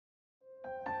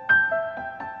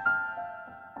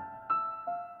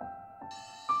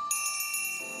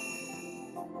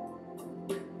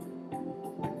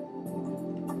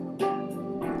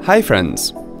Hi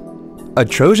friends! A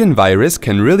Trojan virus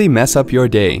can really mess up your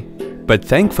day, but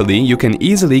thankfully you can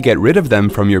easily get rid of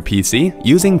them from your PC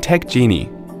using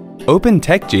TechGenie. Open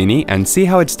TechGenie and see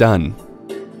how it's done.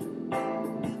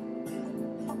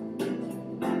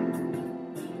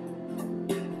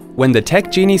 When the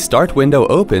TechGenie Start window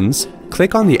opens,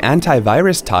 click on the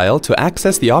Antivirus tile to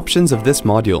access the options of this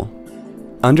module.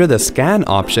 Under the Scan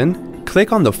option,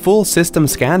 click on the Full System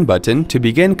Scan button to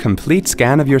begin complete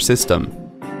scan of your system.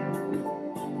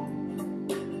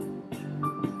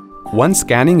 Once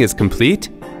scanning is complete,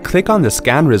 click on the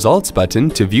Scan Results button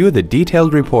to view the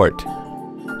detailed report.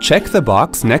 Check the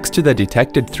box next to the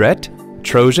detected threat,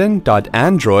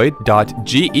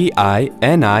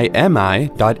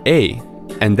 Trojan.Android.Geinimi.A,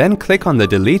 and then click on the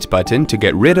Delete button to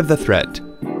get rid of the threat.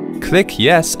 Click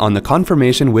Yes on the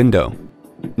confirmation window.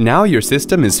 Now your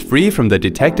system is free from the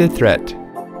detected threat.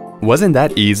 Wasn't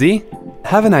that easy?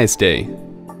 Have a nice day!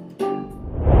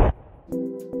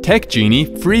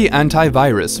 TechGenie Free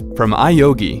Antivirus from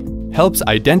iYogi helps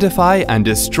identify and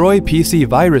destroy PC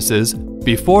viruses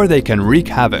before they can wreak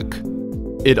havoc.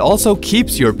 It also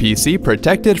keeps your PC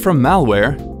protected from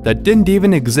malware that didn't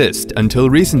even exist until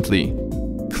recently.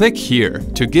 Click here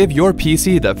to give your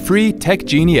PC the free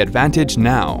TechGenie advantage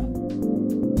now.